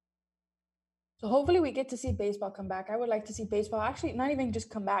 So hopefully we get to see baseball come back. I would like to see baseball actually not even just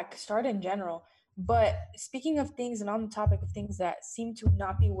come back, start in general. But speaking of things and on the topic of things that seem to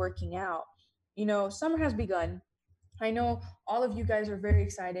not be working out, summer has begun. I know all of you guys are very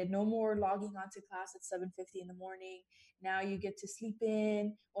excited. No more logging on to class at 7:50 in the morning. Now you get to sleep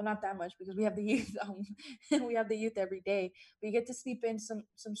in. Well, not that much because we have the youth. We have the youth every day. But you get to sleep in some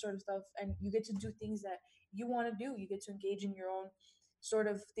sort of stuff, and you get to do things that you want to do. You get to engage in your own sort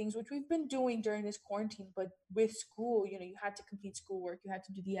of things, which we've been doing during this quarantine. But with school, you had to complete schoolwork. You had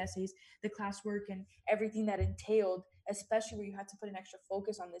to do the essays, the classwork, and everything that entailed. Especially where you had to put an extra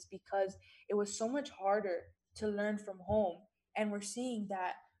focus on this because it was so much harder to learn from home. And we're seeing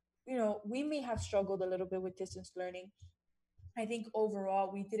that, we may have struggled a little bit with distance learning. I think overall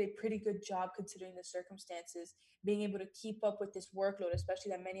we did a pretty good job considering the circumstances, being able to keep up with this workload,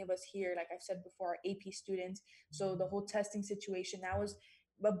 especially that many of us here, like I've said before, are AP students. So the whole testing situation, that was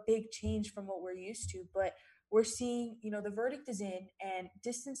a big change from what we're used to. But we're seeing, the verdict is in, and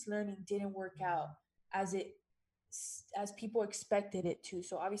distance learning didn't work out as it as people expected it to.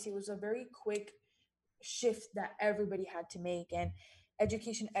 So obviously it was a very quick shift that everybody had to make. And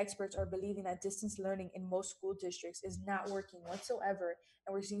education experts are believing that distance learning in most school districts is not working whatsoever.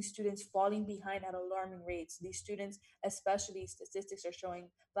 And we're seeing students falling behind at alarming rates. These students, especially statistics are showing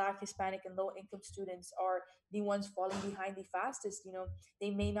Black, Hispanic, and low income students are the ones falling behind the fastest.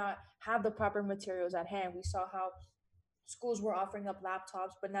 They may not have the proper materials at hand. We saw how schools were offering up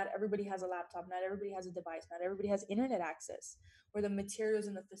laptops, but not everybody has a laptop, not everybody has a device, not everybody has internet access or the materials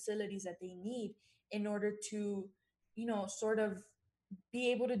and the facilities that they need in order to, sort of be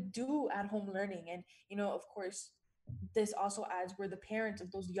able to do at home learning. And, of course, this also adds where the parents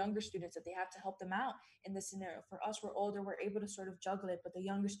of those younger students that they have to help them out in this scenario. For us, we're older, we're able to sort of juggle it, but the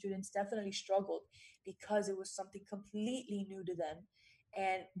younger students definitely struggled because it was something completely new to them,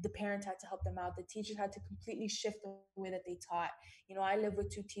 and the parents had to help them out. The teachers had to completely shift the way that they taught. I live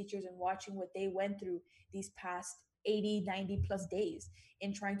with two teachers, and watching what they went through these past 80, 90 plus days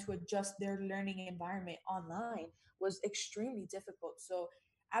in trying to adjust their learning environment online was extremely difficult. So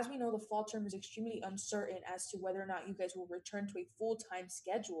as we know, the fall term is extremely uncertain as to whether or not you guys will return to a full-time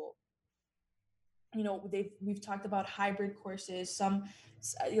schedule. We've talked about hybrid courses.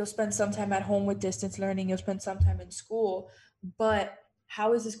 You'll spend some time at home with distance learning, you'll spend some time in school, but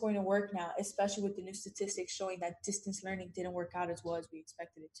how is this going to work now, especially with the new statistics showing that distance learning didn't work out as well as we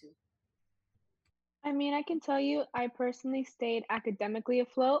expected it to? I mean, I can tell you, I personally stayed academically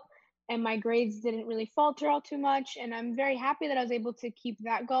afloat and my grades didn't really falter all too much. And I'm very happy that I was able to keep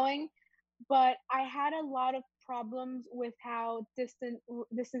that going. But I had a lot of problems with how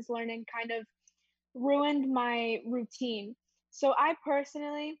distance learning kind of ruined my routine. So I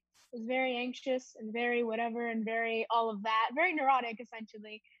personally was very anxious and very whatever and very all of that, very neurotic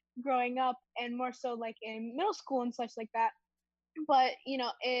essentially growing up, and more so like in middle school and such like that. But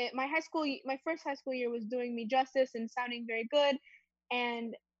my first high school year was doing me justice and sounding very good,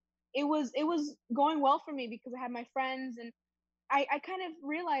 and it was going well for me because I had my friends, and I kind of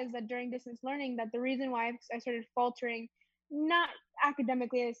realized that during distance learning that the reason why I started faltering, not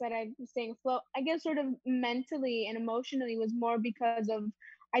academically, as I said, I'm staying afloat, I guess sort of mentally and emotionally, was more because of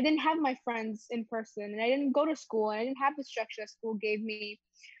I didn't have my friends in person and I didn't go to school and I didn't have the structure that school gave me.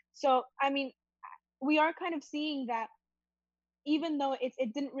 So I mean, we are kind of seeing that even though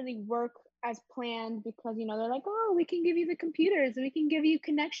it didn't really work as planned, because they're like, oh, we can give you the computers and we can give you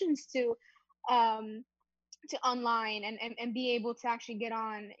connections um to online and be able to actually get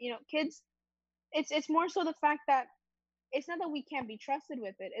on, kids. It's more so the fact that it's not that we can't be trusted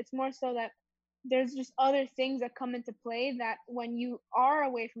with it, it's more so that there's just other things that come into play that when you are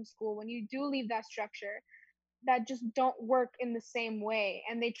away from school, when you do leave that structure, that just don't work in the same way,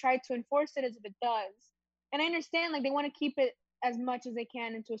 and they try to enforce it as if it does. And I understand, like, they want to keep it as much as they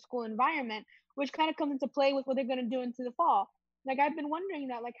can into a school environment, which kind of comes into play with what they're going to do into the fall. Like, I've been wondering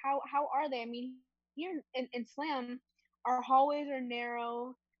that, like, how are they? I mean, here in Slam, our hallways are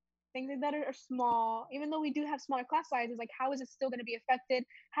narrow, things like that are small. Even though we do have smaller class sizes, like, how is it still going to be affected?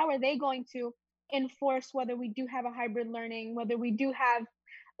 How are they going to enforce whether we do have a hybrid learning, whether we do have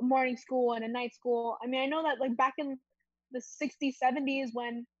a morning school and a night school? I mean, I know that, like, back in the 60s, 70s,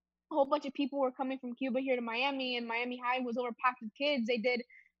 when a whole bunch of people were coming from Cuba here to Miami, and Miami High was overpacked with kids. They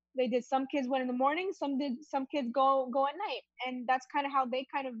did some kids went in the morning, some kids go at night, and that's kind of how they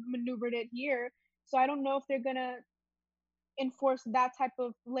kind of maneuvered it here. So I don't know if they're gonna enforce that type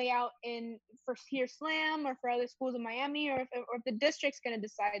of layout for here Slam or for other schools in Miami, or if the district's gonna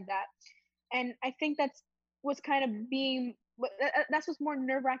decide that. And I think that's what's kind of that's what's more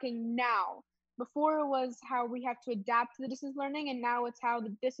nerve-wracking now. Before it was how we have to adapt to the distance learning, and now it's how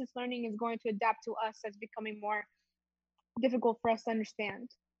the distance learning is going to adapt to us as becoming more difficult for us to understand.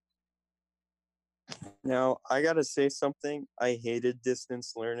 Now, I gotta say something. I hated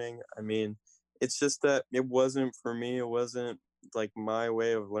distance learning. I mean, it's just that it wasn't for me. It wasn't like my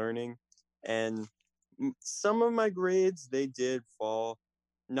way of learning. And some of my grades, they did fall,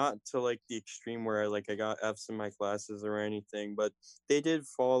 not to like the extreme where I got F's in my classes or anything, but they did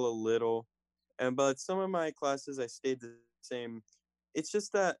fall a little. But some of my classes, I stayed the same. It's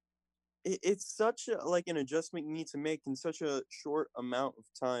just that it's such an adjustment you need to make in such a short amount of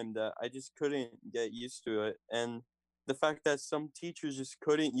time that I just couldn't get used to it. And the fact that some teachers just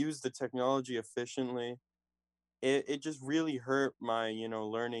couldn't use the technology efficiently, it just really hurt my,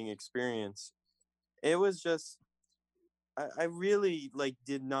 learning experience. It was just, I really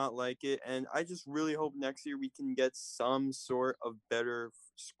did not like it. And I just really hope next year we can get some sort of better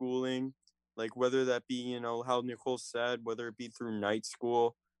schooling, like whether that be, how Nicole said, whether it be through night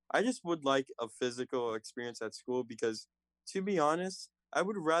school. I just would like a physical experience at school because, to be honest, I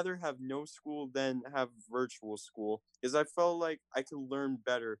would rather have no school than have virtual school, because I felt like I could learn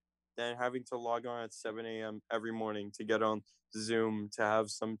better than having to log on at 7 a.m. every morning to get on Zoom to have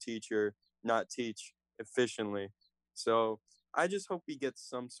some teacher not teach efficiently. So I just hope we get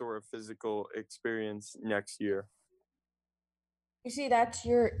some sort of physical experience next year. You see, that's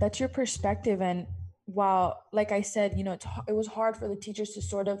your perspective, and while, like I said, it was hard for the teachers to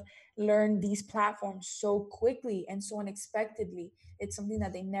sort of learn these platforms so quickly and so unexpectedly. It's something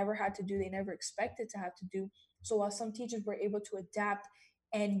that they never had to do, they never expected to have to do. So while some teachers were able to adapt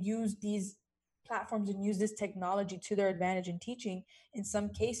and use these platforms and use this technology to their advantage in teaching, in some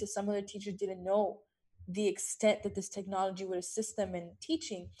cases, some other teachers didn't know the extent that this technology would assist them in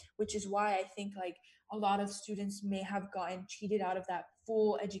teaching, which is why I think a lot of students may have gotten cheated out of that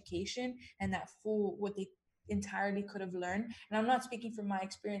full education and that full what they entirely could have learned. And I'm not speaking from my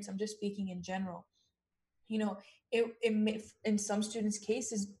experience, I'm just speaking in general. you know, in some students'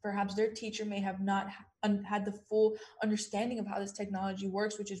 cases, perhaps their teacher may have not had the full understanding of how this technology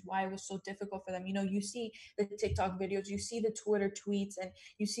works, which is why it was so difficult for them. You know, you see the TikTok videos, you see the Twitter tweets, and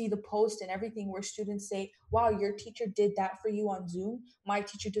you see the post and everything where students say, wow, your teacher did that for you on Zoom. My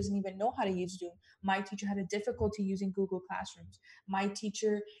teacher doesn't even know how to use Zoom. My teacher had a difficulty using Google Classrooms. My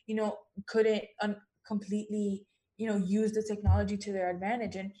teacher, you know, couldn't completely, you know, use the technology to their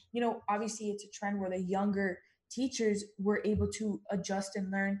advantage. And, you know, obviously it's a trend where the younger teachers were able to adjust and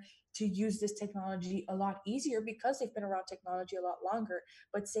learn to use this technology a lot easier because they've been around technology a lot longer.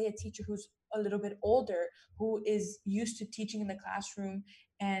 But say a teacher who's a little bit older, who is used to teaching in the classroom,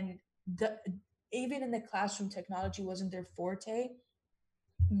 and even in the classroom technology wasn't their forte,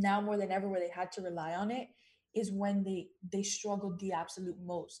 now more than ever where they had to rely on it is when they struggled the absolute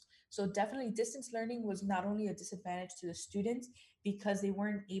most. So definitely distance learning was not only a disadvantage to the students because they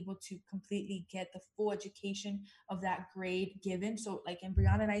weren't able to completely get the full education of that grade given. So like in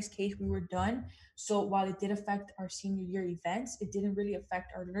Brianna and I's case, we were done. So while it did affect our senior year events, it didn't really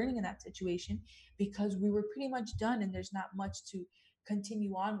affect our learning in that situation because we were pretty much done and there's not much to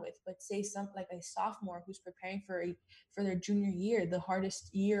continue on with. But say some like a sophomore who's preparing for their junior year, the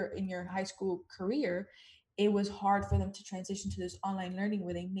hardest year in your high school career, it was hard for them to transition to this online learning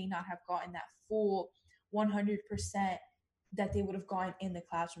where they may not have gotten that full 100% that they would have gotten in the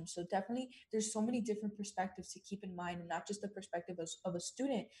classroom. So definitely there's so many different perspectives to keep in mind, and not just the perspective of a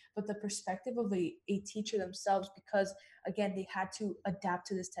student, but the perspective of a teacher themselves, because again, they had to adapt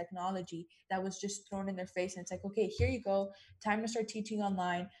to this technology that was just thrown in their face. And it's like, okay, here you go, time to start teaching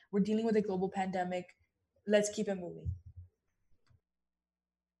online. We're dealing with a global pandemic. Let's keep it moving.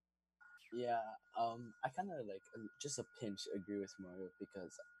 Yeah, I kind of like just a pinch agree with Mario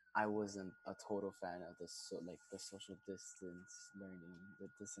because I wasn't a total fan of the social distance learning, the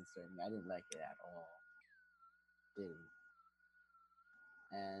distance learning. I didn't like it at all. Didn't.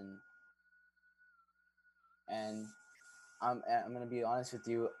 And and I'm gonna be honest with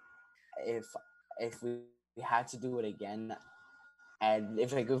you, if we had to do it again, and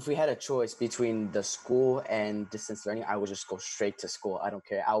if we had a choice between the school and distance learning, I would just go straight to school. I don't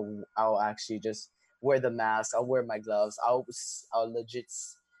care. I'll actually just wear the mask. I'll wear my gloves. I'll legit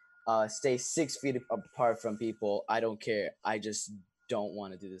stay 6 feet apart from people. I don't care. I just don't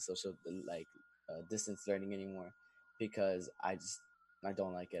want to do the social distance learning anymore because I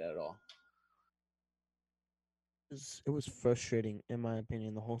don't like it at all. It was frustrating in my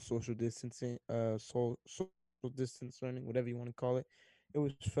opinion, the whole social distancing, social distance learning, whatever you want to call it. It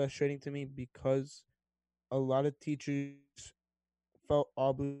was frustrating to me because a lot of teachers felt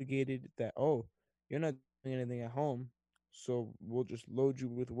obligated that, oh, you're not doing anything at home, so we'll just load you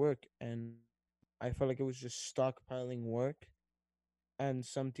with work. And I felt like it was just stockpiling work, and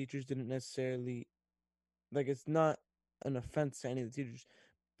some teachers didn't necessarily, like, it's not an offense to any of the teachers,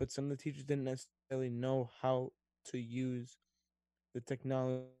 but some of the teachers didn't necessarily know how to use the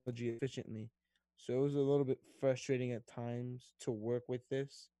technology efficiently. So it was a little bit frustrating at times to work with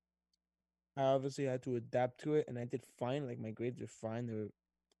this. I obviously had to adapt to it, and I did fine. Like, my grades were fine.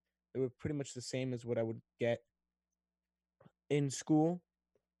 They were pretty much the same as what I would get in school,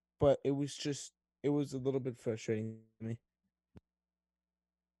 but it was a little bit frustrating to me.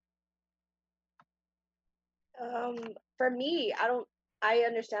 For me, I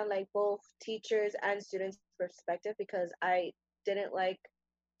understand like both teachers and students' perspective because I didn't like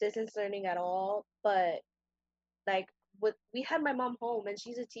distance learning at all. But like we had my mom home and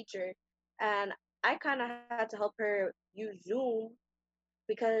she's a teacher, and I kind of had to help her use Zoom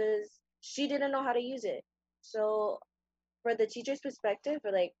because she didn't know how to use it. So for the teacher's perspective,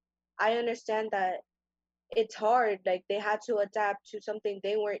 like I understand that it's hard. Like they had to adapt to something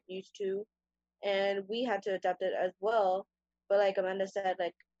they weren't used to, and we had to adapt it as well. But like Amanda said,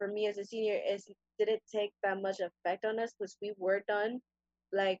 like for me as a senior, it didn't take that much effect on us because we were done.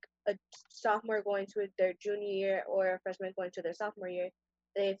 Like a sophomore going to their junior year or a freshman going to their sophomore year,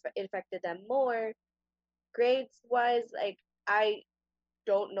 it affected them more. Grades wise, like I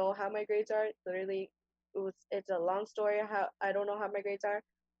don't know how my grades are. Literally, it's a long story how I don't know how my grades are,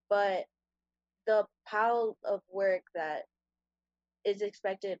 but the pile of work that is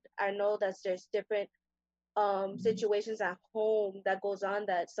expected. I know that there's different situations at home that goes on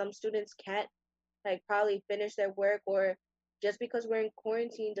that some students can't like probably finish their work, or just because we're in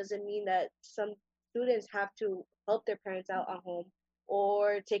quarantine doesn't mean that some students have to help their parents out at home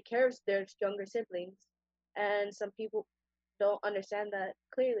or take care of their younger siblings. And some people don't understand that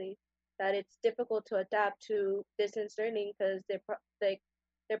clearly, that it's difficult to adapt to distance learning because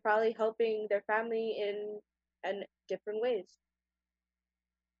they're probably helping their family in different ways.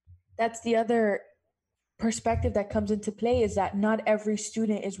 That's the other perspective that comes into play is that not every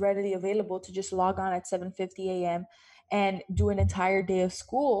student is readily available to just log on at 7:50 a.m. and do an entire day of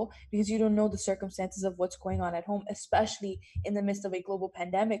school, because you don't know the circumstances of what's going on at home, especially in the midst of a global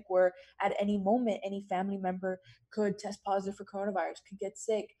pandemic where at any moment any family member could test positive for coronavirus, could get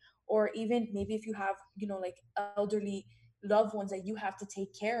sick, or even maybe if you have, like elderly loved ones that you have to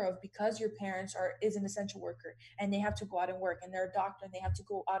take care of because your parents is an essential worker and they have to go out and work, and they're a doctor and they have to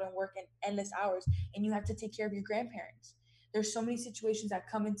go out and work in endless hours, and you have to take care of your grandparents. There's so many situations that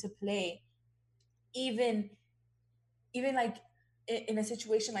come into play, even like in a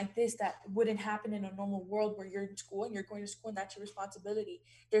situation like this that wouldn't happen in a normal world where you're in school and you're going to school and that's your responsibility.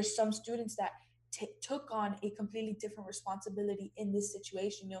 There's some students that took on a completely different responsibility in this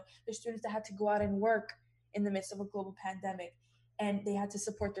situation. There's students that had to go out and work in the midst of a global pandemic, and they had to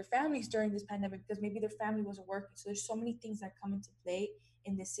support their families during this pandemic because maybe their family wasn't working. So there's so many things that come into play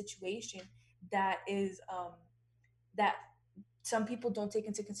in this situation that is that some people don't take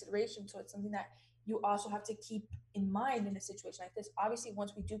into consideration. So it's something that you also have to keep in mind in a situation like this. Obviously,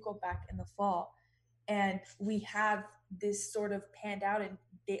 once we do go back in the fall and we have this sort of panned out and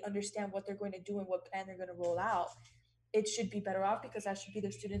they understand what they're going to do and what plan they're going to roll out, it should be better off because that should be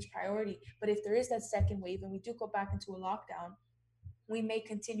their students' priority. But if there is that second wave and we do go back into a lockdown, we may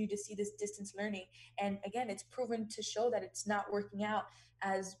continue to see this distance learning. And again, it's proven to show that it's not working out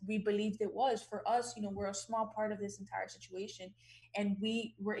as we believed it was. For us, we're a small part of this entire situation, and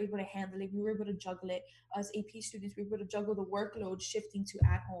we were able to handle it. We were able to juggle it. As AP students, we were able to juggle the workload shifting to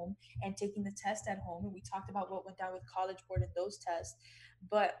at home and taking the test at home. And we talked about what went down with College Board and those tests.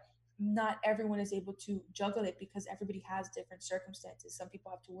 But not everyone is able to juggle it because everybody has different circumstances. Some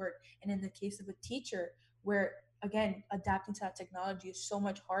people have to work. And in the case of a teacher, where again, adapting to that technology is so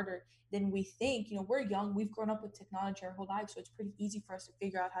much harder than we think. We're young, we've grown up with technology our whole lives, so it's pretty easy for us to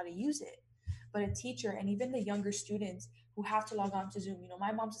figure out how to use it. But a teacher, and even the younger students who have to log on to Zoom,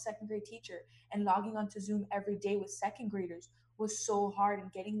 my mom's a second grade teacher, and logging on to Zoom every day with second graders was so hard,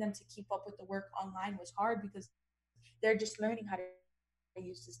 and getting them to keep up with the work online was hard because they're just learning how to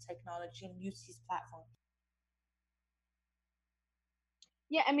use this technology and use these platforms.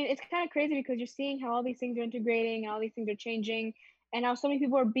 Yeah, I mean, it's kind of crazy because you're seeing how all these things are integrating and all these things are changing, and how so many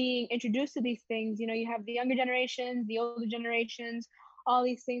people are being introduced to these things. You have the younger generations, the older generations, all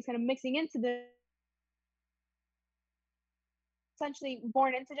these things kind of mixing into the essentially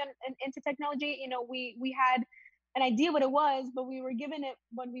born into technology. We had an idea what it was, but we were given it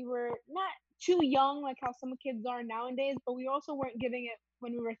when we were not too young, like how some kids are nowadays, but we also weren't giving it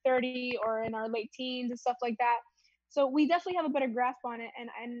when we were 30 or in our late teens and stuff like that. So we definitely have a better grasp on it, and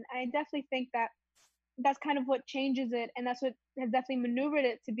I definitely think that that's kind of what changes it, and that's what has definitely maneuvered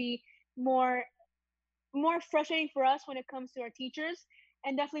it to be more frustrating for us when it comes to our teachers,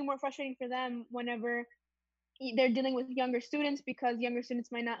 and definitely more frustrating for them whenever they're dealing with younger students, because younger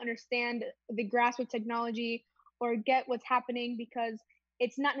students might not understand the grasp of technology or get what's happening because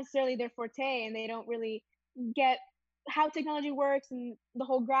it's not necessarily their forte, and they don't really get how technology works and the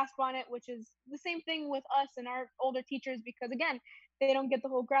whole grasp on it, which is the same thing with us and our older teachers, because again, they don't get the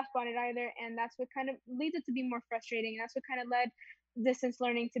whole grasp on it either. And that's what kind of leads it to be more frustrating. And that's what kind of led distance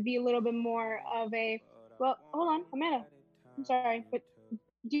learning to be a little bit more of a, well, hold on, Amanda, I'm sorry, but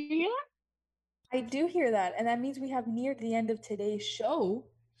do you hear that? I do hear that. And that means we have neared the end of today's show.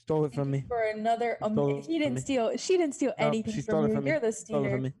 Stole it from me. For another, she didn't steal anything from you. You're the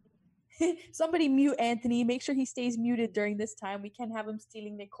stealer. Somebody mute Anthony. Make sure he stays muted during this time. We can't have him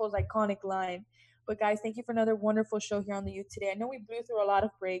stealing Nicole's iconic line. But guys, thank you for another wonderful show here on the Youth today. I know we blew through a lot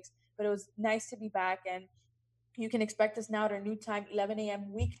of breaks, but it was nice to be back. And you can expect us now at our new time, 11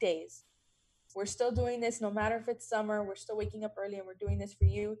 a.m. weekdays. We're still doing this no matter if it's summer. We're still waking up early, and we're doing this for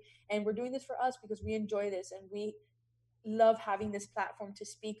you. And we're doing this for us because we enjoy this, and we love having this platform to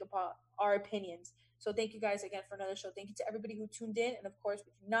speak about our opinions. So thank you guys again for another show. Thank you to everybody who tuned in. And of course,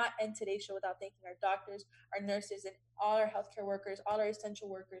 we cannot end today's show without thanking our doctors, our nurses, and all our healthcare workers, all our essential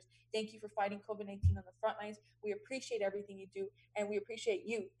workers. Thank you for fighting COVID-19 on the front lines. We appreciate everything you do, and we appreciate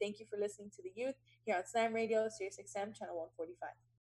you. Thank you for listening to The Youth here on Slam Radio, Sirius XM, channel 145.